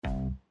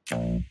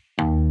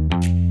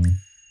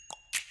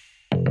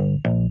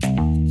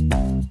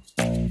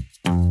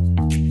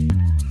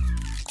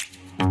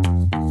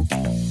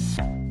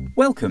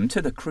Welcome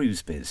to The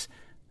Cruise Biz,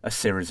 a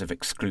series of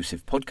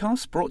exclusive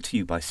podcasts brought to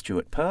you by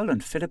Stuart Pearl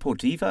and Philip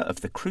Ordiva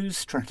of the Cruise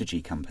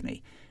Strategy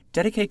Company,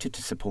 dedicated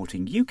to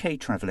supporting UK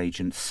travel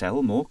agents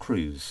sell more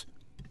cruise.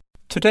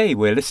 Today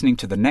we're listening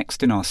to the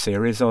next in our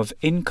series of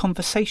In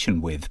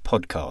Conversation With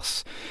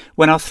podcasts,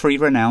 when our three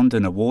renowned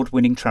and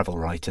award-winning travel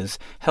writers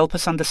help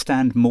us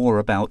understand more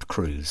about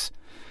cruise.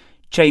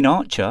 Jane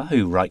Archer,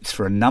 who writes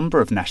for a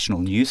number of national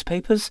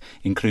newspapers,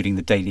 including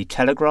the Daily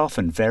Telegraph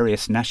and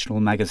various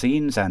national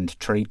magazines and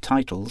trade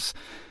titles.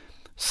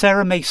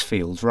 Sarah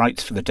Macefield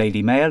writes for the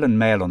Daily Mail and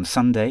Mail on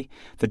Sunday,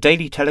 the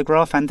Daily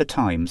Telegraph and the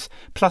Times,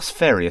 plus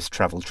various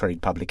travel trade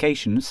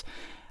publications.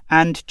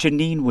 And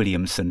Janine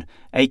Williamson,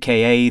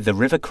 aka the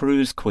River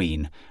Cruise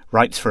Queen,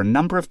 writes for a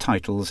number of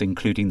titles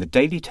including the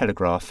Daily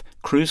Telegraph,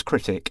 Cruise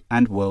Critic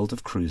and World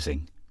of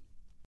Cruising.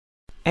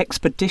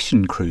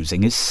 Expedition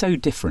cruising is so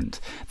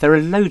different. There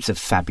are loads of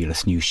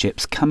fabulous new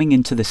ships coming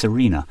into this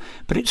arena,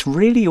 but it's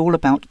really all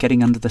about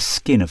getting under the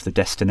skin of the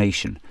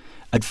destination.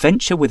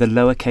 Adventure with a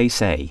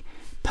lowercase a.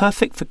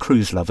 Perfect for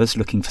cruise lovers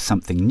looking for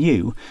something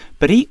new,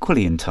 but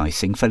equally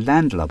enticing for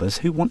landlubbers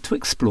who want to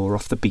explore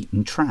off the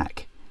beaten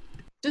track.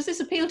 Does this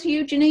appeal to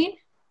you, Janine?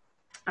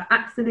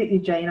 Absolutely,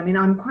 Jane. I mean,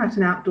 I'm quite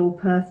an outdoor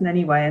person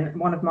anyway, and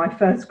one of my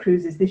first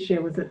cruises this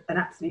year was an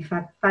absolutely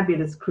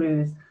fabulous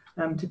cruise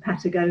to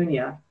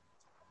Patagonia.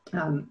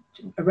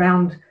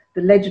 Around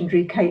the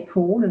legendary Cape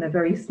Horn, and a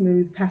very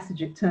smooth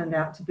passage it turned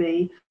out to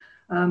be.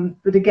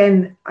 But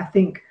again, I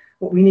think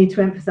what we need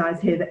to emphasize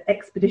here that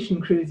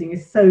expedition cruising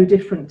is so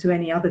different to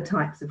any other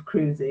types of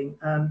cruising.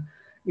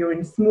 You're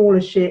in smaller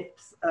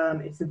ships,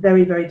 it's a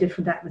very, very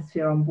different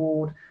atmosphere on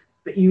board,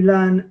 but you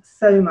learn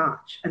so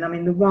much. And I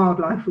mean, the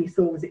wildlife we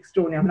saw was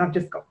extraordinary. I mean, I've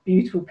just got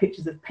beautiful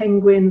pictures of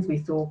penguins,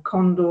 we saw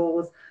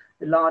condors,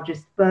 the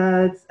largest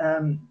birds,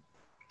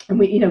 and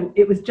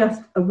it was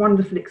just a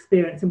wonderful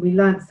experience, and we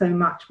learned so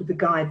much with the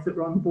guides that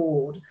were on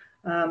board.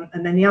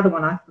 And then the other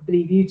one, I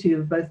believe you two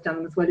have both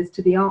done as well, is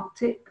to the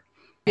Arctic.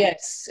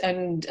 Yes,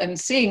 and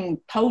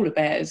seeing polar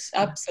bears,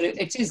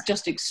 absolutely, it is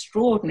just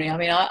extraordinary. I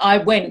mean, I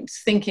went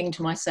thinking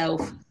to myself,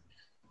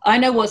 I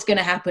know what's going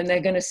to happen.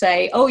 They're going to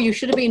say, oh, you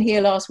should have been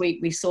here last week.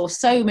 We saw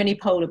so many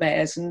polar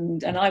bears,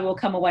 and I will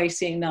come away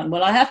seeing none.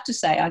 Well, I have to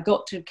say, I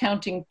got to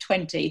counting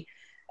 20.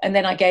 And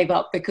then I gave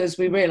up because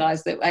we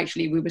realised that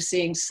actually we were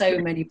seeing so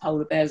many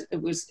polar bears. It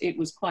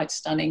was quite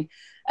stunning.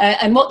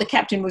 And what the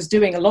captain was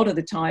doing a lot of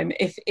the time,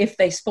 if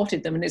they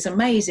spotted them, and it's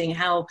amazing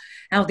how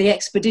the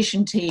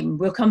expedition team,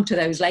 we'll come to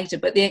those later,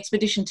 but the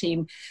expedition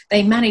team,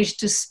 they managed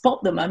to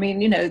spot them. I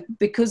mean,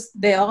 because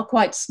they are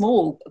quite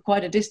small,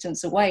 quite a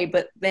distance away,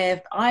 but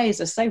their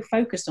eyes are so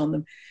focused on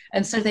them.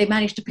 And so they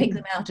managed to pick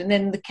them out. And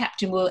then the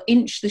captain will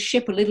inch the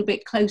ship a little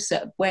bit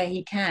closer where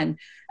he can,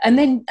 and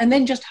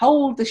then just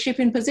hold the ship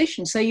in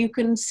position so you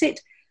can sit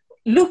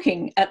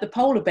looking at the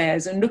polar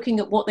bears and looking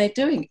at what they're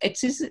doing.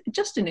 It's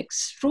just an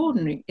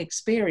extraordinary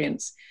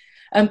experience.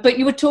 But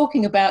you were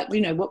talking about,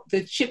 what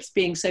the ships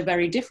being so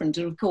very different,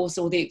 and of course,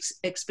 or the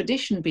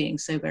expedition being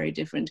so very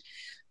different.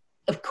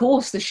 Of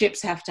course, the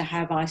ships have to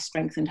have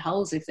ice-strengthened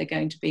hulls if they're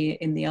going to be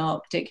in the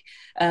Arctic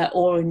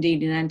or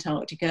indeed in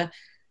Antarctica.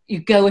 You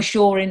go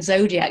ashore in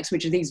Zodiacs,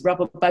 which are these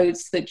rubber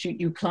boats that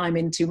you climb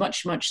into,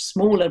 much, much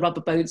smaller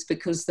rubber boats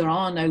because there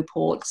are no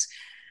ports.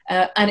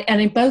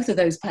 And in both of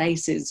those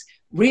places,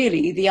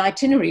 really, the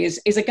itinerary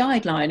is a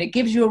guideline. It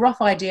gives you a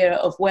rough idea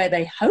of where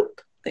they hope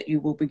that you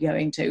will be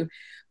going to,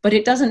 but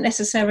it doesn't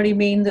necessarily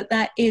mean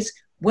that is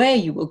where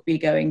you will be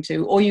going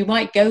to, or you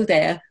might go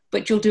there,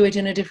 but you'll do it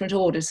in a different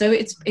order. So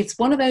it's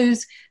one of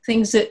those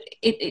things that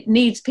it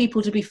needs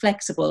people to be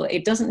flexible.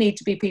 It doesn't need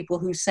to be people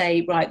who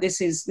say, right,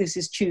 this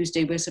is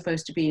Tuesday, we're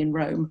supposed to be in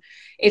Rome.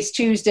 It's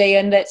Tuesday,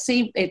 and let's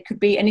see, it could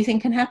be anything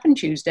can happen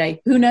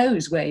Tuesday. Who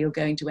knows where you're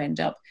going to end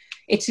up?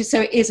 It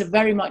is a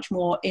very much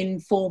more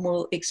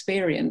informal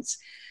experience.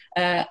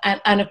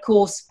 And of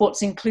course,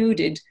 what's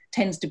included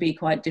tends to be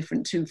quite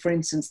different to, for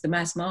instance, the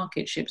mass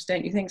market ships,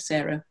 don't you think,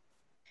 Sarah?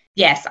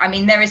 Yes, I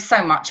mean, there is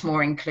so much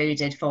more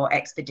included for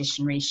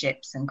expeditionary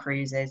ships and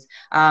cruises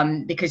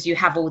because you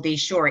have all these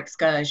shore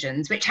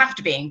excursions, which have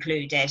to be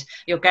included.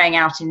 You're going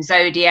out in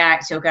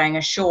Zodiacs, you're going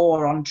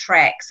ashore on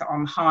treks,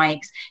 on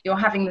hikes, you're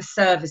having the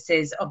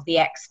services of the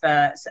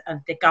experts, of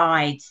the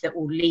guides that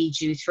will lead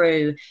you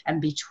through and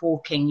be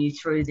talking you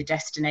through the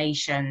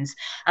destinations.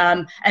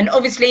 And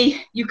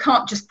obviously, you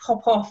can't just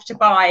pop off to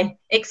buy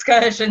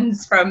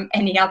excursions from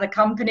any other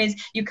companies.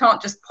 You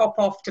can't just pop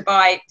off to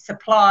buy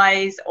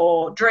supplies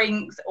or drinks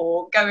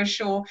or go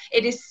ashore.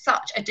 It is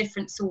such a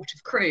different sort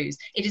of cruise.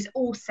 It is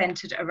all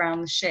centered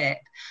around the ship,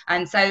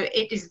 and so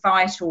it is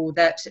vital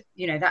that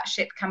that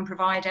ship can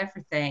provide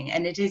everything,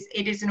 and it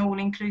is an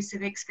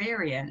all-inclusive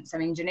experience. I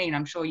mean, Janine,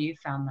 I'm sure you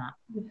found that.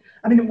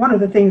 I mean, one of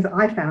the things that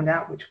I found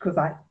out, which because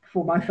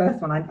for my first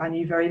one I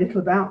knew very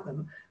little about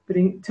them, but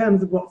in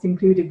terms of what's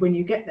included when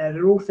you get there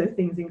are also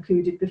things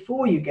included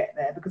before you get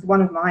there, because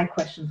one of my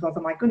questions was,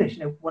 oh my goodness,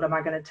 what am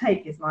I going to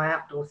take? Is my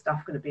outdoor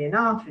stuff going to be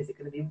enough? Is it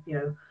going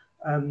to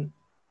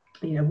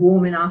be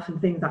warm enough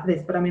and things like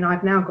this? But I mean,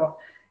 I've now got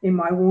in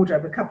my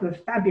wardrobe a couple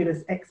of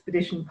fabulous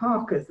expedition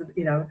parkas that,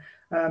 you know,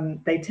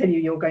 they tell you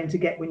you're going to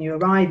get when you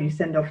arrive. You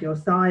send off your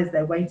size,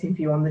 they're waiting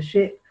for you on the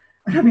ship.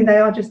 And I mean, they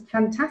are just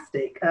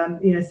fantastic.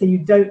 You know, so you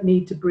don't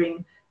need to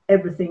bring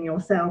everything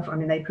yourself. I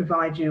mean, they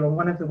provide you, on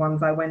one of the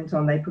ones I went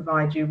on, they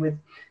provide you with,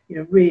 you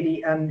know,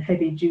 really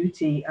heavy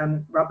duty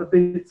rubber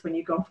boots when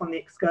you go off on the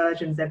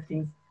excursions.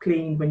 Everything's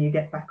cleaned when you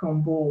get back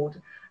on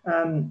board.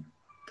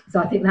 So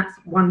I think that's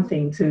one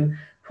thing to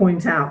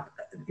point out.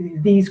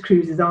 These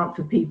cruises aren't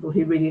for people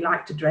who really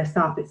like to dress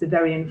up. It's a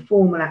very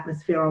informal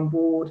atmosphere on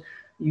board.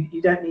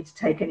 You don't need to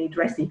take any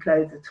dressy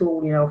clothes at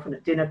all. You know, often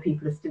at dinner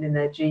people are still in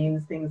their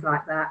jeans, things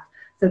like that.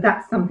 So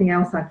that's something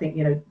else I think,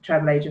 you know,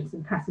 travel agents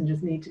and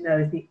passengers need to know,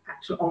 is the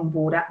actual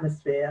onboard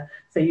atmosphere,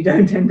 so you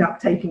don't end up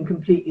taking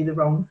completely the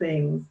wrong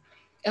things.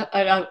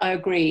 I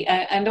agree,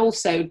 and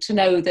also to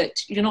know that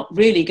you're not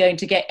really going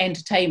to get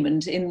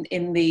entertainment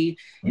in the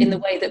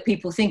way that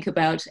people think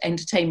about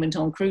entertainment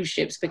on cruise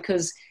ships,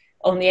 because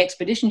on the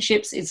expedition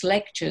ships it's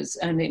lectures,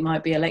 and it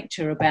might be a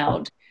lecture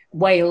about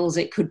whales,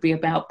 it could be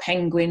about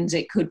penguins,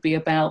 it could be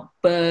about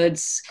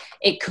birds,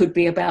 it could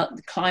be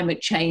about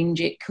climate change,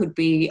 it could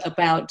be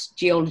about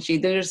geology.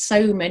 There are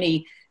so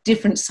many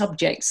different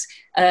subjects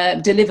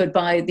delivered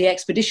by the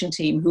expedition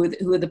team,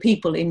 who are the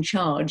people in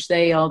charge.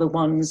 They are the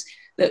ones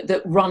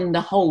that run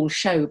the whole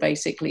show,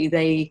 basically.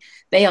 They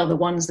are the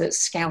ones that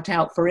scout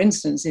out, for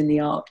instance, in the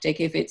Arctic,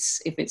 if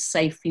it's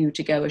safe for you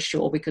to go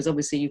ashore, because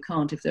obviously you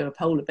can't if there are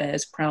polar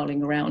bears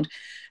prowling around.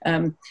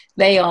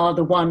 They are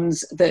the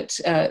ones that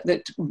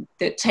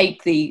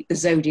take the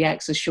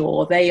Zodiacs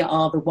ashore. They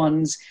are the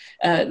ones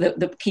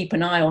that keep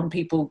an eye on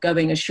people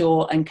going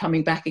ashore and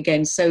coming back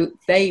again. So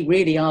they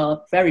really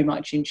are very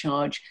much in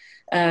charge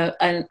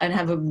and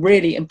have a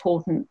really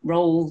important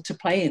role to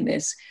play in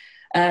this.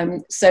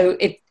 So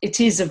it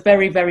is a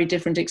very, very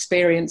different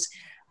experience.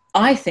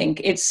 I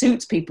think it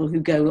suits people who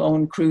go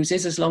on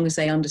cruises, as long as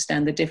they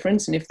understand the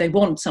difference. And if they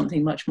want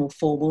something much more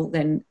formal,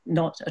 then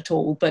not at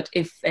all. But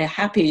if they're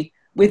happy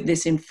with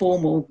this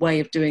informal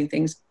way of doing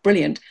things,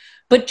 brilliant.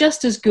 But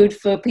just as good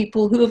for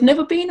people who have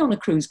never been on a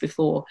cruise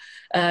before.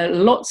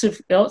 Lots of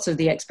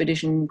the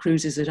expedition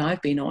cruises that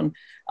I've been on,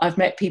 I've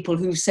met people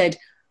who've said,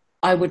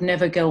 I would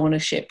never go on a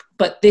ship,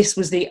 but this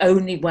was the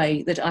only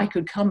way that I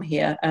could come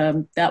here.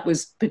 That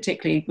was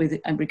particularly with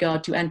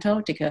regard to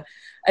Antarctica,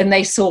 and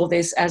they saw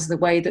this as the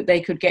way that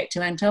they could get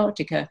to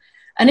Antarctica.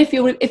 And if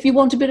you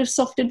want a bit of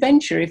soft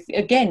adventure,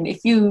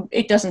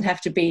 it doesn't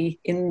have to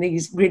be in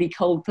these really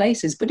cold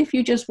places, but if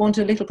you just want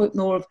a little bit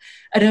more of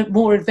a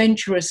more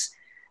adventurous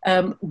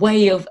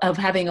way of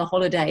having a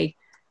holiday,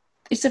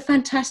 it's a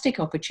fantastic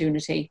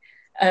opportunity.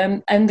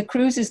 And the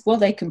cruises, well,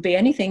 they can be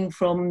anything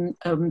from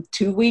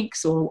 2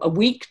 weeks or a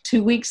week,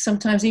 2 weeks,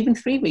 sometimes even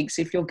 3 weeks,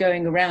 if you're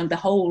going around the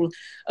whole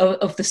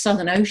of the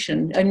Southern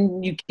Ocean,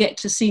 and you get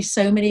to see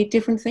so many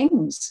different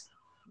things.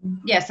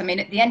 Yes, I mean,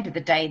 at the end of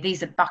the day,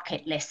 these are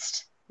bucket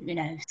list,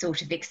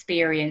 sort of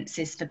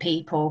experiences for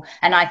people.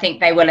 And I think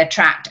they will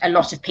attract a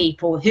lot of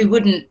people who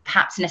wouldn't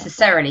perhaps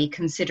necessarily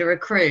consider a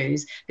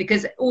cruise,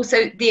 because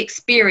also the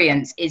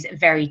experience is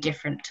very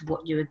different to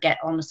what you would get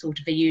on a sort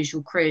of a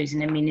usual cruise.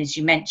 And I mean, as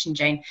you mentioned,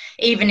 Jane,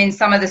 even in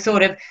some of the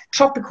sort of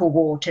tropical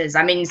waters,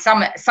 I mean,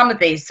 some of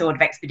these sort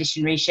of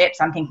expeditionary ships,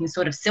 I'm thinking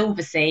sort of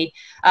Silver Sea,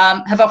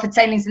 have offered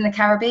sailings in the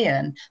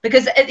Caribbean,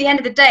 because at the end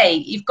of the day,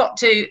 you've got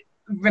to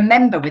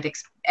remember with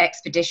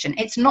expedition,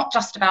 it's not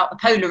just about the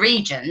polar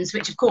regions,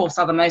 which of course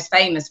are the most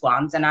famous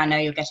ones, and I know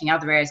you're getting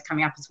other areas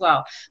coming up as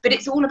well, but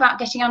it's all about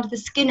getting under the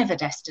skin of a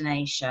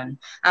destination,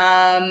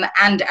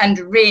 and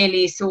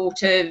really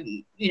sort of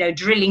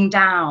drilling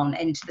down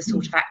into the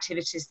sort of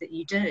activities that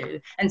you do.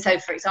 And so,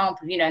 for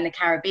example, in the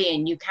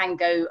Caribbean, you can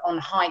go on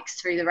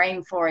hikes through the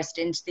rainforest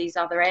into these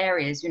other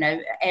areas,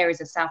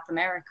 areas of South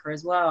America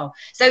as well.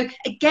 So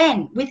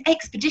again, with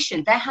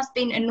expedition, there has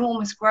been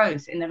enormous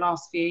growth in the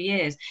last few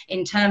years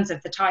in terms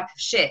of the type of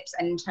ships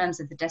and in terms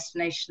of the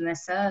destination they're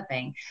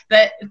serving.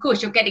 But of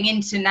course, you're getting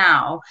into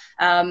now,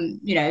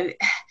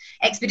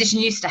 expedition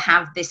used to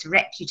have this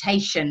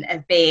reputation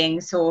of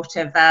being sort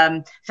of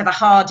for the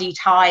hardy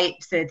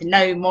types, the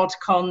no mod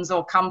cons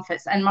or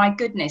comforts, and my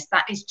goodness,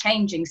 that is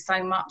changing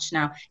so much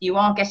now. You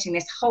are getting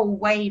this whole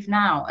wave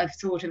now of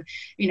sort of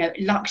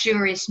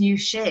luxurious new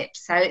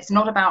ships, so it's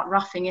not about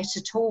roughing it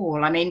at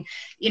all. I mean,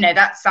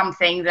 that's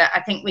something that I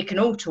think we can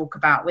all talk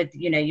about with,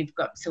 you've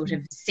got sort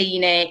of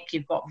scenic,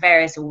 you've got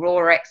various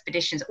Aurora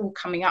expeditions all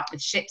coming up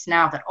with ships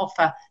now that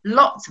offer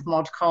lots of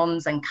mod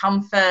cons and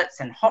comforts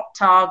and hot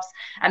tubs.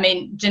 I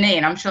mean,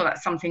 Janine, I'm sure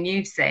that's something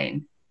you've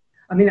seen.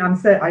 I mean,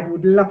 I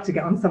would love to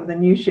get on some of the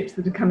new ships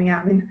that are coming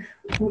out. I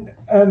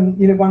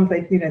mean, ones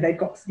they've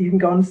got, you can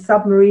go on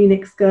submarine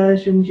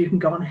excursions, you can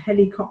go on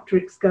helicopter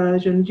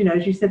excursions.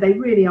 As you said, they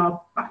really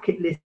are bucket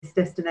list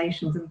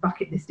destinations and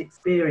bucket list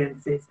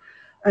experiences.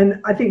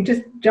 And I think,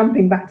 just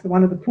jumping back to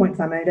one of the points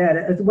I made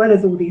earlier, as well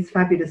as all these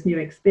fabulous new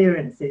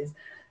experiences,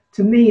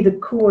 to me, the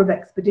core of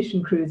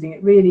expedition cruising,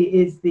 it really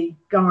is the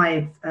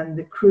guides and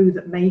the crew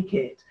that make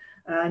it.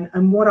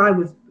 And what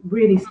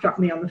really struck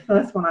me on the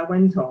first one I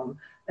went on,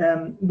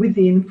 with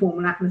the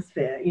informal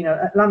atmosphere. You know,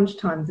 at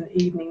lunchtimes and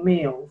evening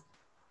meals,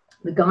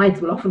 the guides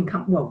will often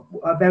come, well,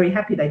 are very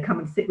happy. They come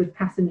and sit with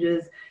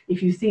passengers.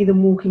 If you see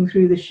them walking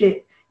through the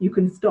ship, you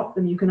can stop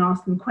them, you can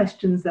ask them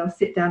questions, they'll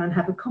sit down and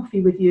have a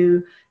coffee with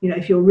you. You know,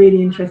 if you're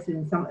really interested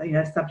in some, you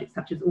know, subjects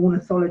such as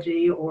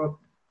ornithology or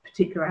a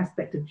particular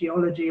aspect of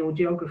geology or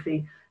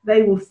geography,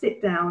 they will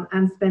sit down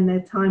and spend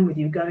their time with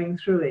you going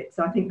through it.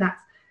 So I think that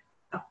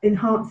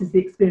enhances the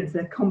experience.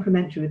 They're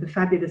complementary with the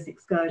fabulous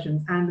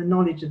excursions and the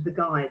knowledge of the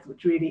guides,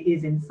 which really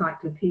is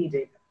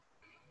encyclopedic.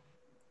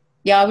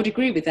 Yeah, I would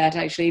agree with that,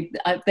 actually.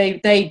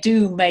 They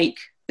do make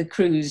the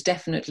cruise,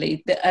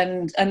 definitely,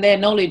 and their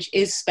knowledge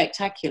is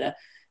spectacular.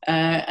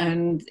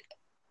 And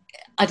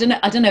I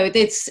don't know.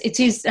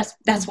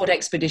 That's what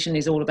expedition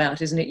is all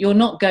about, isn't it? You're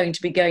not going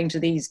to be going to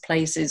these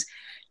places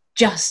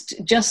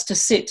just to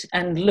sit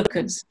and look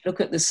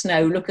at the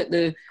snow, look at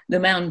the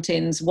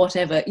mountains,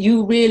 whatever.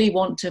 You really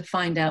want to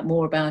find out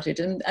more about it,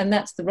 and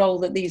that's the role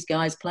that these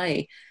guys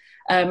play.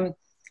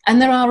 And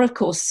there are, of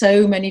course,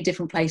 so many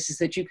different places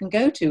that you can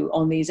go to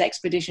on these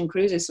expedition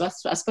cruises. So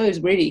I suppose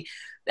really,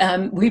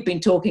 we've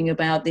been talking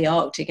about the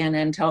Arctic and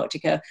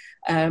Antarctica.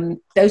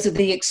 Those are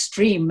the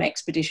extreme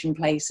expedition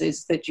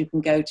places that you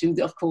can go to.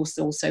 Of course,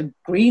 also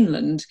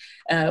Greenland,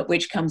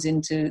 which comes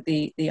into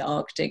the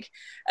Arctic.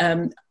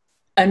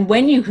 And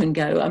when you can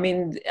go, I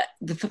mean,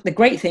 the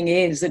great thing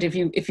is that if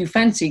you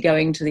fancy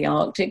going to the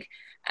Arctic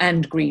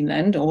and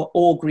Greenland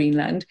or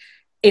Greenland,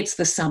 it's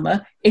the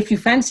summer. If you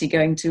fancy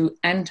going to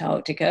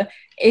Antarctica,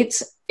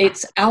 it's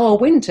our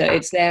winter.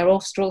 It's their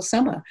austral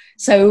summer.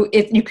 So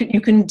you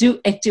can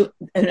do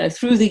it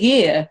through the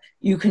year.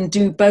 You can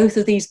do both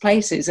of these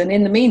places. And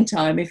in the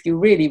meantime, if you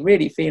really,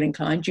 really feel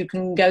inclined, you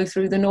can go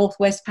through the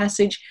Northwest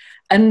Passage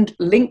and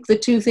link the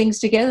two things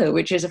together,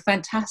 which is a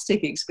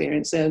fantastic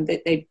experience.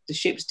 The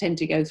ships tend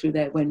to go through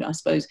there when, I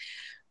suppose,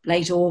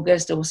 late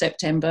August or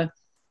September.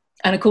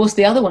 And of course,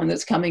 the other one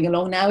that's coming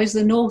along now is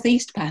the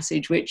Northeast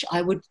Passage, which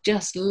I would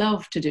just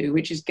love to do,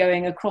 which is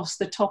going across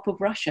the top of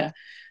Russia.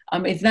 I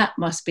mean, that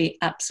must be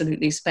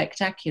absolutely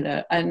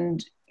spectacular.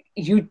 And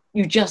you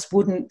just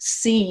wouldn't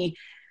see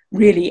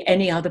really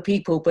any other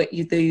people, but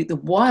the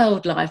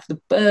wildlife, the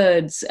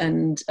birds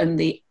and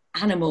the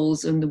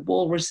animals and the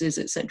walruses,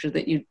 etc.,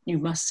 that you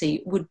must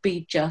see would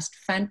be just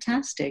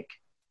fantastic.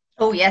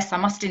 Oh, yes, I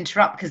must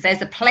interrupt because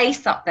there's a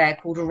place up there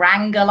called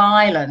Wrangel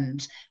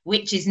Island,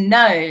 which is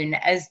known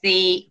as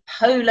the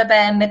polar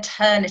bear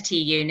maternity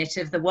unit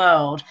of the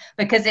world,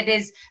 because it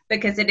is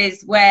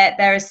where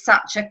there is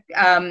such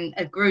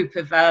a group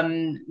of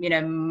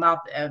polar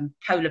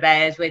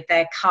bears with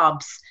their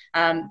cubs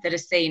that are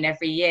seen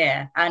every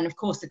year. And of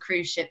course, the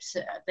cruise ships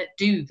that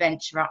do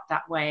venture up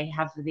that way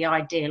have the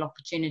ideal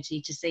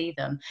opportunity to see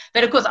them.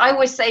 But of course, I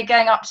always say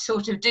going up to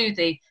sort of do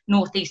the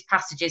Northeast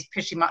Passages,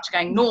 pretty much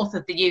going north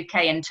of the UK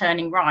and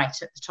turning right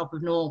at the top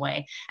of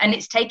Norway, and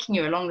it's taking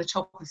you along the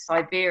top of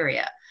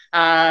Siberia,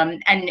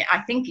 and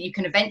I think you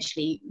can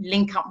eventually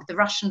link up with the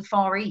Russian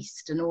Far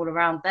East and all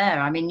around there.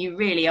 I mean, you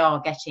really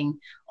are getting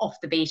off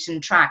the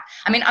beaten track.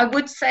 I mean, I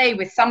would say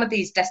with some of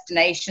these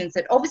destinations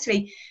that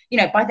obviously, you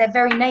know, by their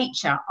very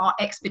nature are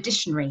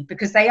expeditionary,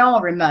 because they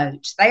are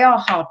remote, they are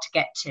hard to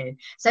get to.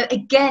 So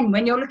again,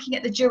 when you're looking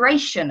at the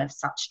duration of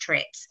such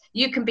trips,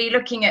 you can be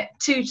looking at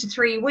 2 to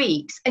 3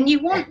 weeks, and you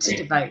want to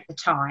devote the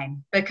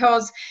time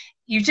because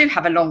you do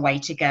have a long way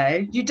to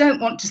go. You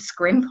don't want to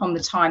scrimp on the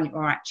time that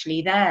you're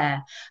actually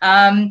there.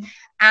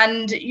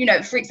 And, you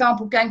know, for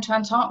example, going to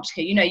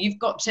Antarctica, you know, you've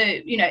got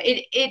to, you know,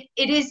 it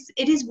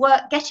is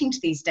work getting to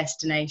these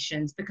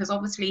destinations, because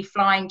obviously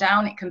flying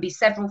down, it can be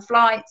several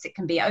flights, it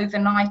can be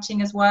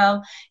overnighting as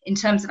well. In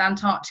terms of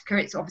Antarctica,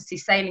 it's obviously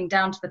sailing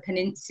down to the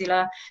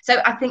peninsula.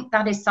 So I think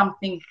that is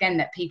something, again,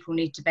 that people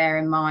need to bear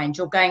in mind.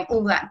 You're going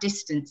all that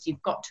distance,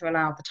 you've got to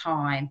allow the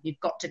time. You've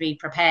got to be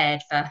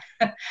prepared for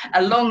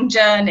a long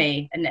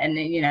journey and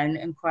you know,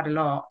 and quite a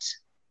lot.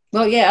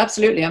 Well, yeah,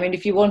 absolutely. I mean,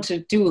 if you want to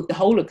do the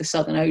whole of the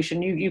Southern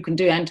Ocean, you can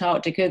do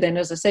Antarctica. Then,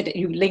 as I said,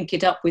 you link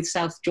it up with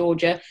South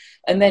Georgia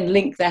and then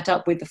link that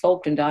up with the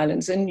Falkland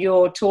Islands. And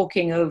you're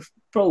talking of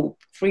a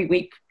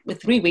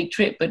 3-week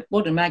trip, but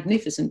what a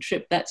magnificent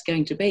trip that's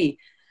going to be.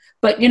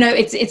 But, you know,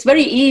 it's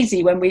very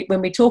easy when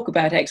we talk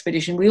about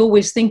expedition, we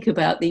always think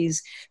about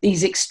these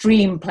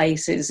extreme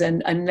places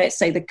and let's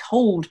say the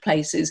cold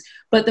places,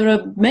 but there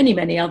are many,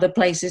 many other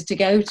places to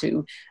go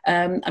to.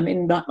 I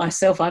mean,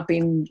 myself, I've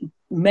been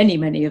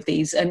many of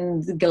these,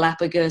 and the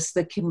Galapagos,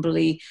 the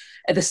Kimberley,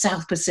 the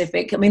South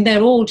Pacific. I mean,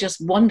 they're all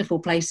just wonderful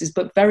places,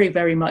 but very,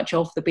 very much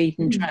off the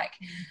beaten track.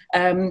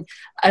 And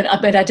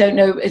I don't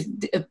know,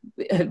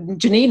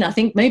 Janine, I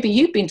think maybe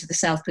you've been to the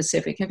South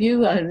Pacific, have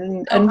you?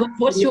 And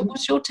what's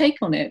your take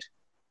on it?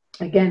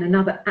 Again,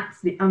 another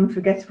absolutely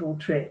unforgettable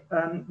trip.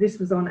 This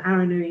was on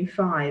Aranui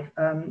 5,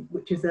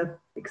 which is an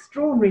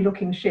extraordinary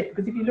looking ship,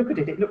 because if you look at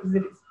it, it looks as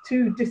if it's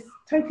two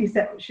totally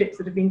separate ships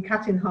that have been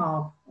cut in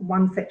half,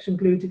 one section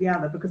glued to the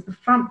other, because the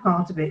front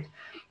part of it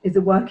is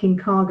a working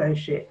cargo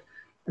ship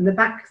and the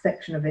back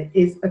section of it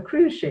is a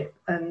cruise ship.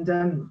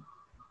 And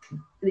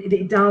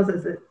it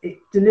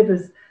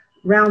delivers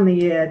round the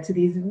year to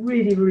these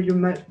really, really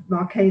remote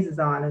Marquesas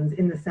Islands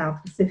in the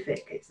South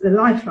Pacific. It's the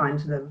lifeline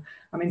to them.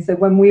 I mean, so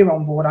when we were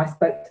on board, I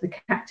spoke to the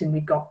captain.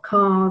 We'd got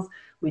cars,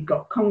 we'd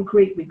got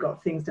concrete, we'd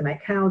got things to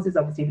make houses,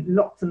 obviously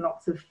lots and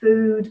lots of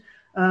food.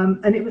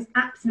 And it was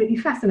absolutely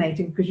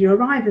fascinating because you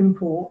arrive in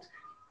port,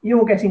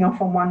 you're getting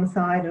off on one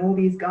side and all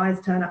these guys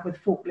turn up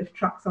with forklift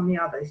trucks on the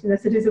others. You know,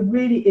 so it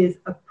really is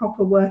a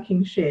proper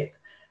working ship.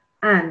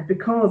 And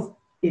because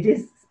it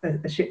is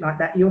a ship like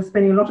that, you're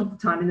spending a lot of the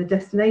time in the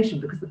destination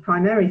because the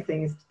primary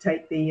thing is to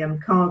take the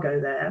cargo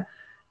there.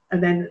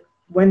 And then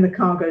when the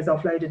cargo is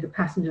offloaded, the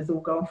passengers all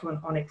go off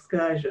on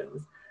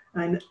excursions.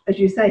 And as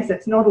you say, so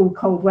it's not all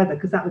cold weather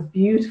because that was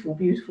beautiful,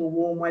 beautiful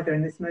warm weather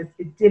in this most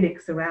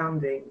idyllic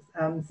surroundings.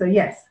 So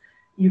yes,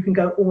 you can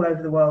go all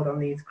over the world on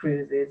these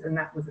cruises, and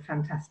that was a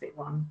fantastic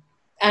one.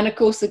 And of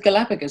course, the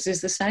Galapagos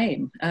is the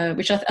same,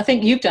 which I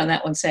think you've done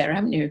that one, Sarah,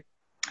 haven't you?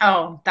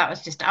 Oh, that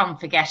was just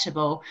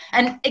unforgettable.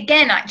 And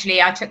again,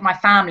 actually, I took my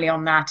family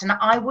on that. And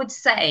I would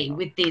say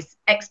with these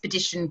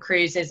expedition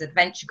cruises,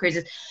 adventure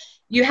cruises,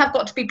 you have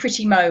got to be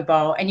pretty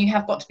mobile and you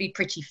have got to be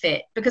pretty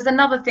fit. Because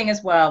another thing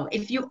as well,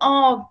 if you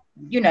are,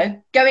 you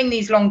know, going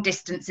these long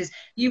distances,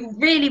 you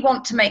really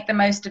want to make the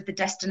most of the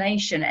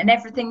destination and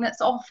everything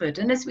that's offered.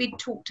 And as we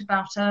talked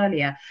about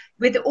earlier,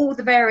 with all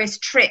the various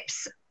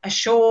trips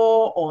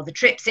ashore or the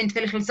trips into the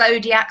little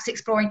zodiacs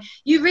exploring,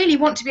 you really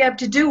want to be able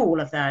to do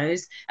all of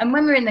those. And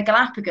when we're in the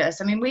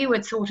Galapagos, I mean, we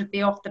would sort of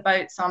be off the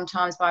boat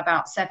sometimes by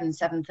about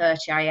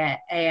 7:30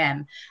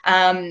 a.m.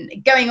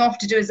 Going off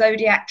to do a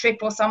zodiac trip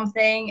or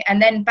something,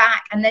 and then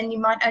back, and then you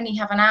might only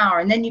have an hour,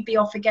 and then you'd be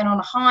off again on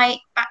a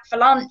hike, back for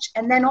lunch,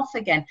 and then off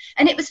again.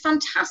 And it was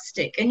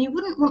fantastic, and you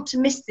wouldn't want to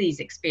miss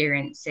these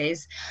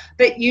experiences,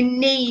 but you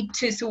need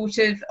to sort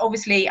of,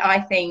 obviously,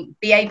 I think,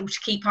 be able to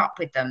keep up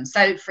with them.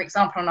 So, for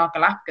example, on our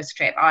Galapagos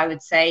trip, I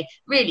would say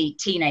really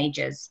teenage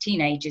is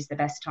the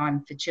best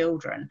time for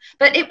children.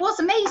 But it was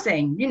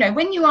amazing, you know,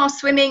 when you are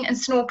swimming and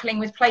snorkeling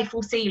with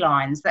playful sea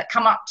lions that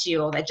come up to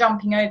you, or they're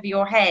jumping over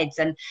your heads,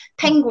 and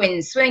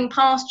penguins swimming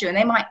past you and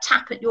they might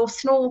tap at your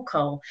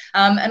snorkel,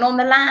 and on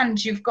the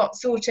land you've got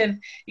sort of,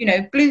 you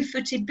know,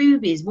 blue-footed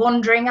boobies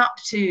wandering up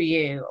to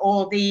you,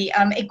 or the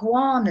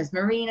iguanas,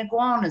 marine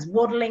iguanas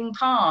waddling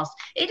past.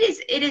 It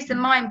is a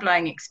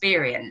mind-blowing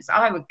experience.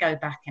 I would go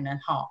back in a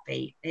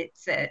heartbeat.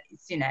 It's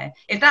you know,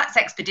 if that's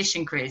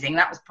expedition cruising,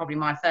 that was probably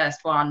my first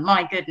one.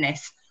 My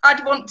goodness,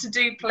 I'd want to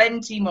do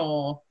plenty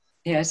more.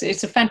 Yes,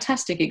 it's a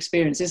fantastic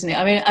experience, isn't it?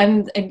 I mean,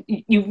 and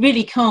you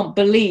really can't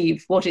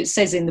believe what it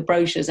says in the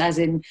brochures, as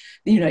in,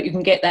 you know, you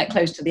can get that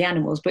close to the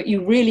animals, but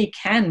you really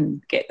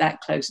can get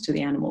that close to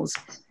the animals.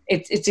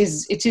 It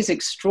is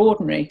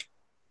extraordinary.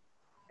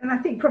 And I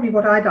think probably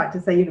what I'd like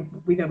to say, you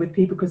know, with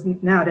people, because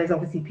nowadays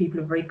obviously people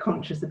are very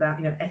conscious about,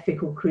 you know,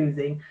 ethical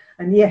cruising.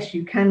 And yes,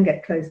 you can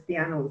get close to the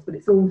animals, but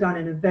it's all done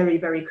in a very,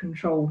 very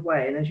controlled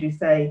way. And as you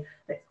say,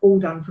 it's all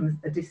done from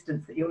a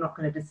distance, that you're not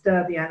going to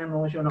disturb the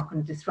animals, you're not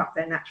going to disrupt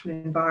their natural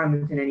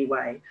environment in any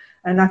way.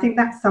 And I think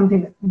that's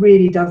something that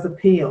really does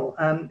appeal.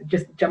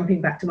 Just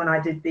jumping back to when I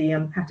did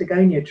the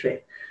Patagonia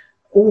trip,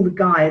 all the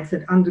guides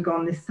had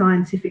undergone this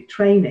scientific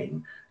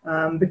training,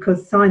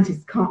 because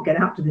scientists can't get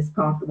out to this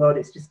part of the world.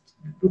 It's just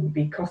wouldn't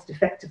be cost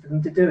effective for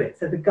them to do it.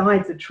 So the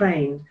guides are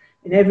trained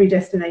in every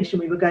destination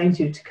we were going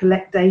to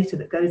collect data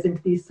that goes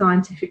into these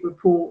scientific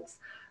reports,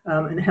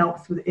 and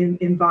helps with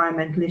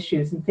environmental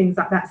issues and things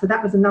like that. So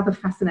that was another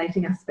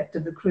fascinating aspect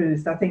of the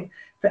cruise. So I think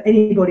for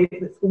anybody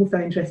that's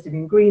also interested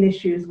in green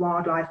issues,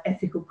 wildlife,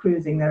 ethical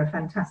cruising, they're a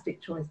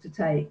fantastic choice to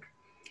take.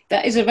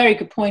 That is a very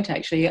good point,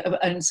 actually,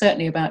 and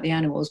certainly about the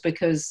animals,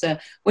 because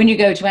when you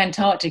go to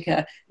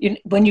Antarctica,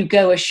 when you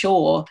go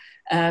ashore,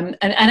 and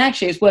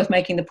actually it's worth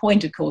making the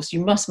point, of course,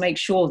 you must make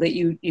sure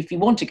that if you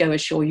want to go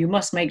ashore, you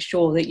must make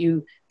sure that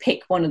you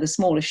pick one of the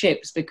smaller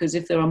ships, because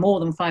if there are more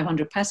than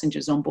 500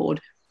 passengers on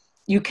board,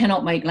 you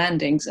cannot make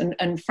landings.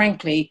 And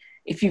frankly,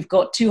 if you've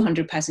got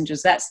 200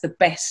 passengers, that's the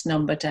best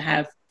number to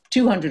have,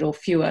 200 or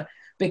fewer,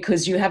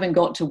 because you haven't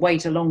got to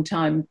wait a long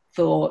time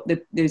for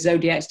the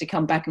Zodiacs to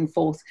come back and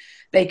forth.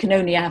 They can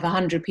only have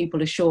 100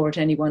 people ashore at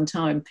any one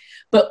time.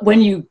 But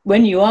when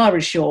you are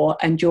ashore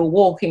and you're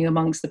walking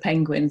amongst the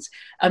penguins,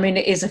 I mean,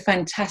 it is a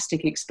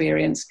fantastic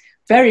experience.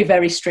 Very,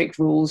 very strict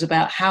rules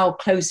about how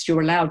close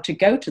you're allowed to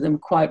go to them,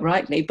 quite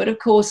rightly. But of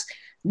course,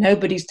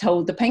 nobody's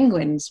told the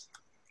penguins.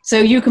 So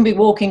you can be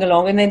walking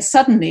along and then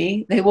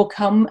suddenly they will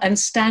come and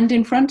stand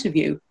in front of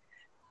you.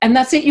 And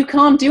that's it. You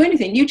can't do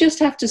anything. You just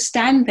have to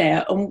stand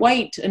there and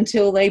wait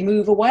until they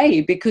move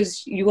away,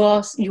 because you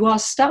are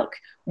stuck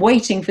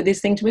waiting for this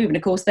thing to move. And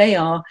of course,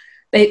 they're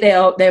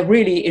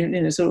really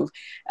in a sort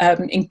of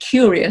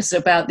incurious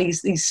about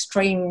these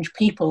strange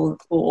people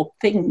or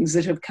things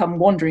that have come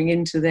wandering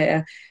into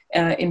their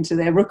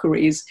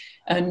rookeries,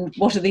 and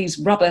what are these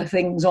rubber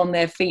things on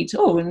their feet?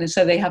 Oh, and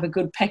so they have a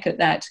good peck at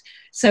that.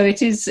 So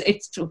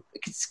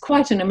it's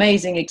quite an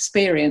amazing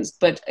experience,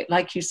 but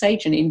like you say,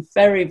 Janine,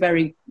 very,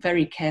 very,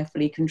 very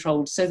carefully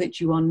controlled, so that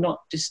you are not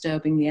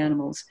disturbing the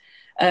animals,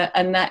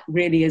 and that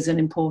really is an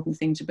important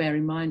thing to bear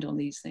in mind on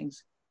these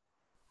things.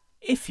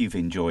 If you've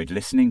enjoyed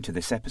listening to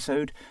this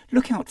episode,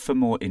 look out for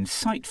more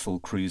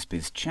insightful Cruise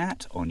Biz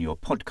chat on your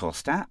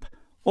podcast app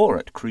or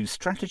at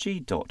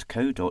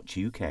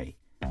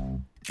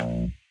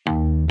cruisestrategy.co.uk.